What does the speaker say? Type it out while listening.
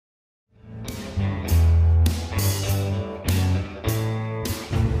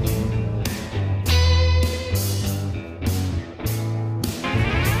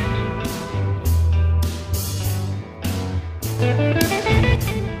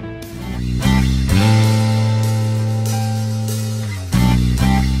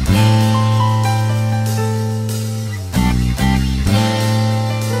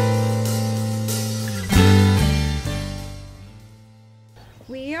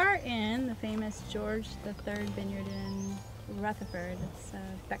are in the famous George III vineyard in Rutherford. It's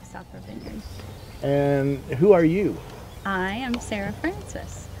Beckstoffer Vineyard. And who are you? I am Sarah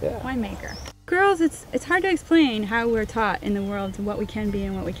Francis, Yeah. winemaker. Girls, it's hard to explain how we're taught in the world what we can be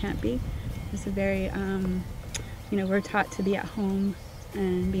and what we can't be. It's a very, we're taught to be at home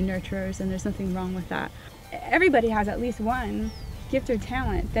and be nurturers, and there's nothing wrong with that. Everybody has at least one gift or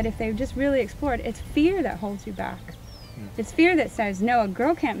talent that if they just really explored, it's fear that holds you back. It's fear that says, no, a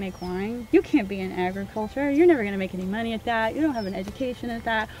girl can't make wine. You can't be in agriculture. You're never going to make any money at that. You don't have an education at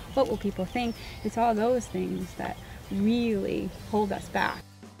that. What will people think? It's all those things that really hold us back.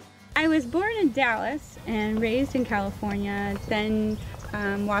 I was born in Dallas and raised in California, then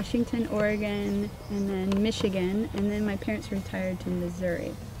Washington, Oregon, and then Michigan, and then my parents retired to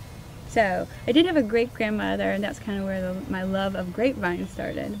Missouri. So I did have a great-grandmother, and that's kind of where my love of grapevine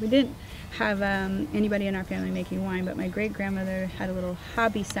started. We didn't have anybody in our family making wine, but my great-grandmother had a little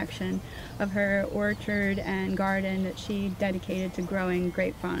hobby section of her orchard and garden that she dedicated to growing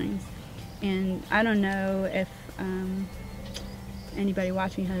grapevines. And I don't know if anybody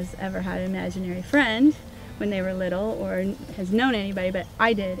watching has ever had an imaginary friend when they were little or has known anybody, but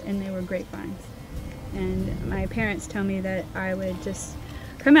I did, and they were grapevines. And my parents tell me that I would just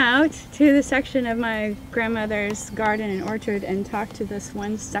come out to the section of my grandmother's garden and orchard and talk to this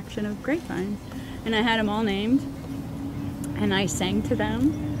one section of grapevines. And I had them all named, and I sang to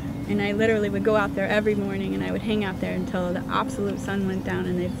them, and I literally would go out there every morning, and I would hang out there until the absolute sun went down,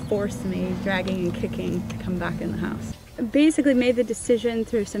 and they forced me, dragging and kicking, to come back in the house. I basically made the decision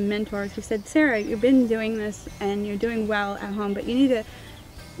through some mentors who said, Sarah, you've been doing this and you're doing well at home, but you need to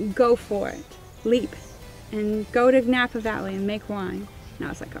go for it, leap, and go to Napa Valley and make wine. And I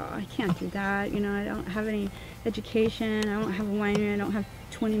was like, oh, I can't do that. You know, I don't have any education. I don't have a winery. I don't have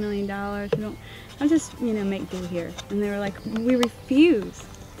 $20 million. I'll just, make do here. And they were like, we refuse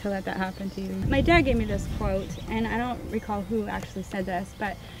to let that happen to you. My dad gave me this quote, and I don't recall who actually said this,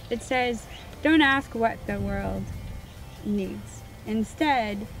 but it says, don't ask what the world needs.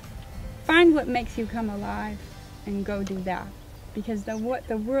 Instead, find what makes you come alive and go do that. Because what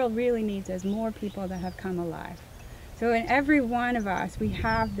the world really needs is more people that have come alive. So in every one of us, we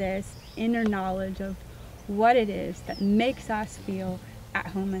have this inner knowledge of what it is that makes us feel at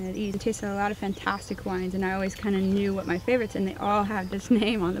home and at ease. I tasted a lot of fantastic wines, and I always kind of knew what my favorites, and they all have this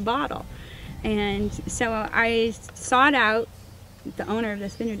name on the bottle. And so I sought out the owner of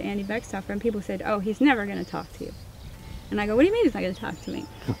this vineyard, Andy Beckstoffer, and people said, oh, he's never going to talk to you. And I go, what do you mean he's not going to talk to me?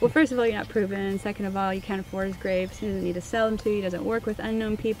 Well, first of all, you're not proven. Second of all, you can't afford his grapes. He doesn't need to sell them to you. He doesn't work with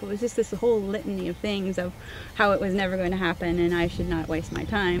unknown people. It was just this whole litany of things of how it was never going to happen and I should not waste my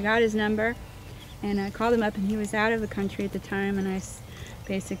time. I got his number and I called him up, and he was out of the country at the time, and I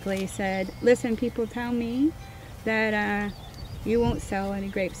basically said, listen, people tell me that you won't sell any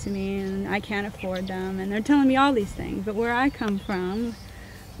grapes to me and I can't afford them, and they're telling me all these things, but where I come from,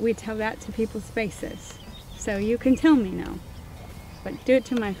 we tell that to people's faces. So you can tell me no, but do it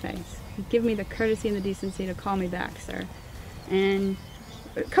to my face. Give me the courtesy and the decency to call me back, sir. And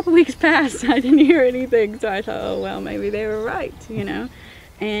a couple weeks passed, I didn't hear anything, so I thought, oh, well, maybe they were right,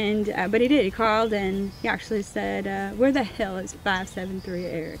 And, but he did, he called, and he actually said, where the hell is 573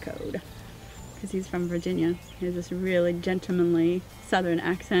 area code? Because he's from Virginia. He has this really gentlemanly southern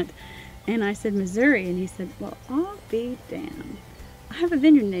accent. And I said, Missouri, and he said, well, I'll be damned. I have a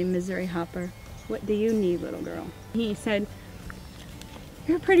vineyard named Missouri Hopper. What do you need, little girl? He said,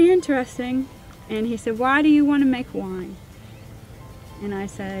 you're pretty interesting. And he said, why do you want to make wine? And I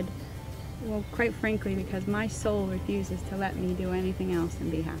said, well, quite frankly, because my soul refuses to let me do anything else and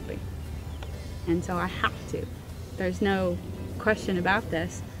be happy. And so I have to. There's no question about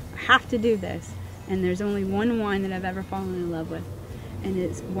this. I have to do this. And there's only one wine that I've ever fallen in love with. And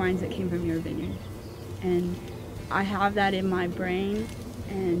it's wines that came from your vineyard. And I have that in my brain,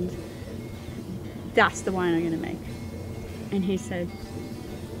 and that's the wine I'm going to make. And he said,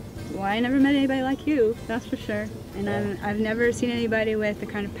 well, I never met anybody like you, that's for sure. And I've never seen anybody with the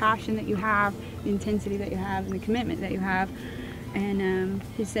kind of passion that you have, the intensity that you have, and the commitment that you have. And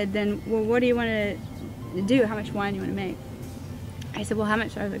he said, then, well, what do you want to do? How much wine do you want to make? I said, well, how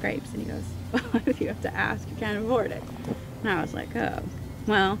much are the grapes? And he goes, well, if you have to ask, you can't afford it. And I was like, oh,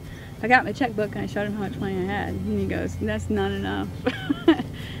 well, I got my checkbook and I showed him how much money I had. And he goes, that's not enough.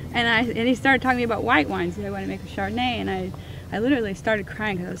 And he started talking to me about white wines. He said, I want to make a Chardonnay. And I literally started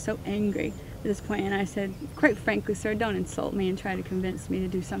crying because I was so angry at this point. And I said, quite frankly, sir, don't insult me and try to convince me to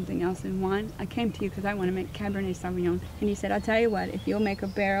do something else in wine. I came to you because I want to make Cabernet Sauvignon. And he said, I'll tell you what, if you'll make a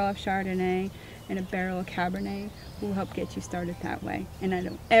barrel of Chardonnay and a barrel of Cabernet, we'll help get you started that way. And I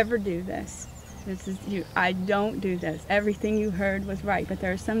don't ever do this This is you. I don't do this. Everything you heard was right, but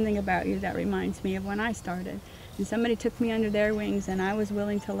there's something about you that reminds me of when I started. And somebody took me under their wings, and I was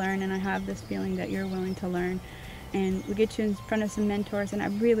willing to learn, and I have this feeling that you're willing to learn. And we get you in front of some mentors, and I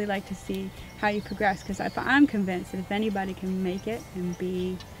really like to see how you progress, because I'm convinced that if anybody can make it and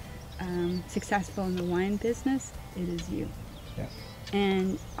be successful in the wine business, it is you. Yeah.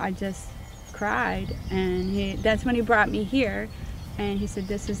 And I just cried, and that's when he brought me here, and he said,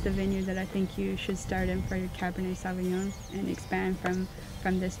 this is the vineyard that I think you should start in for your Cabernet Sauvignon and expand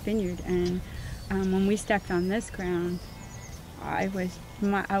from this vineyard. And when we stepped on this ground, I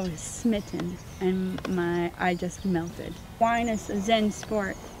was smitten, and I just melted. Wine is a Zen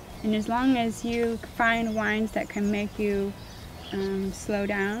sport, and as long as you find wines that can make you slow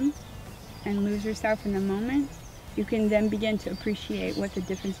down and lose yourself in the moment, you can then begin to appreciate what the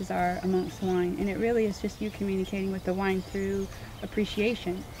differences are amongst wine. And it really is just you communicating with the wine through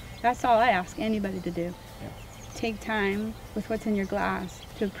appreciation. That's all I ask anybody to do. Yeah. Take time with what's in your glass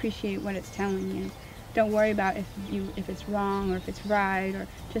to appreciate what it's telling you. Don't worry about if it's wrong or if it's right, or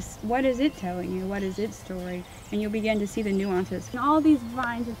just what is it telling you, what is its story, and you'll begin to see the nuances. And all these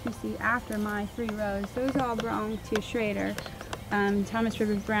vines that you see after my 3 rows, those all belong to Schrader. Thomas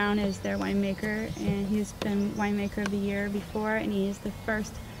Rivers Brown is their winemaker, and he's been winemaker of the year before, and he is the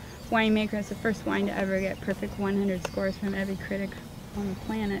first winemaker. It's the first wine to ever get perfect 100 scores from every critic on the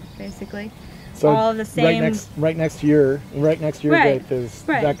planet, basically. So all of the same. Right next to your grape is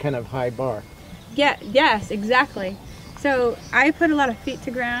right. That kind of high bar. Yeah. Yes. Exactly. So I put a lot of feet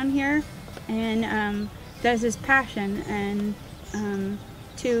to ground here, and there's this passion and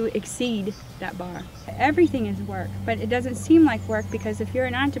to exceed that bar. Everything is work, but it doesn't seem like work, because if you're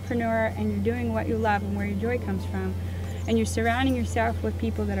an entrepreneur and you're doing what you love and where your joy comes from, and you're surrounding yourself with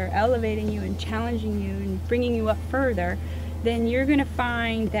people that are elevating you and challenging you and bringing you up further, then you're going to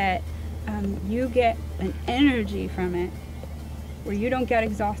find that you get an energy from it where you don't get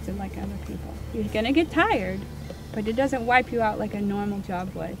exhausted like other people. You're going to get tired, but it doesn't wipe you out like a normal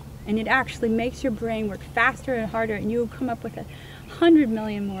job would. And it actually makes your brain work faster and harder, and you'll come up with 100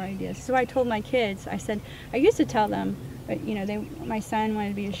 million more ideas. So I told my kids, I said, I used to tell them, you know, my son wanted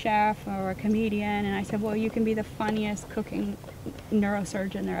to be a chef or a comedian, and I said, well, you can be the funniest cooking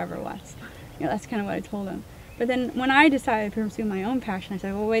neurosurgeon there ever was. You know, that's kind of what I told them. But then when I decided to pursue my own passion, I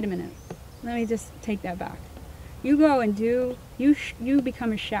said, well, wait a minute, let me just take that back. You go and you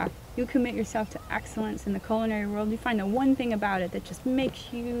become a chef. You commit yourself to excellence in the culinary world. You find the one thing about it that just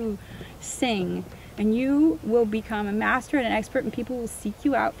makes you sing, and you will become a master and an expert, and people will seek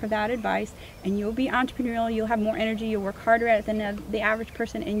you out for that advice, and you'll be entrepreneurial, you'll have more energy, you'll work harder at it than the average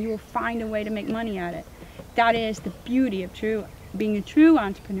person, and you will find a way to make money at it. That is the beauty of being a true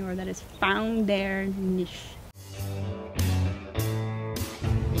entrepreneur, that has found their niche.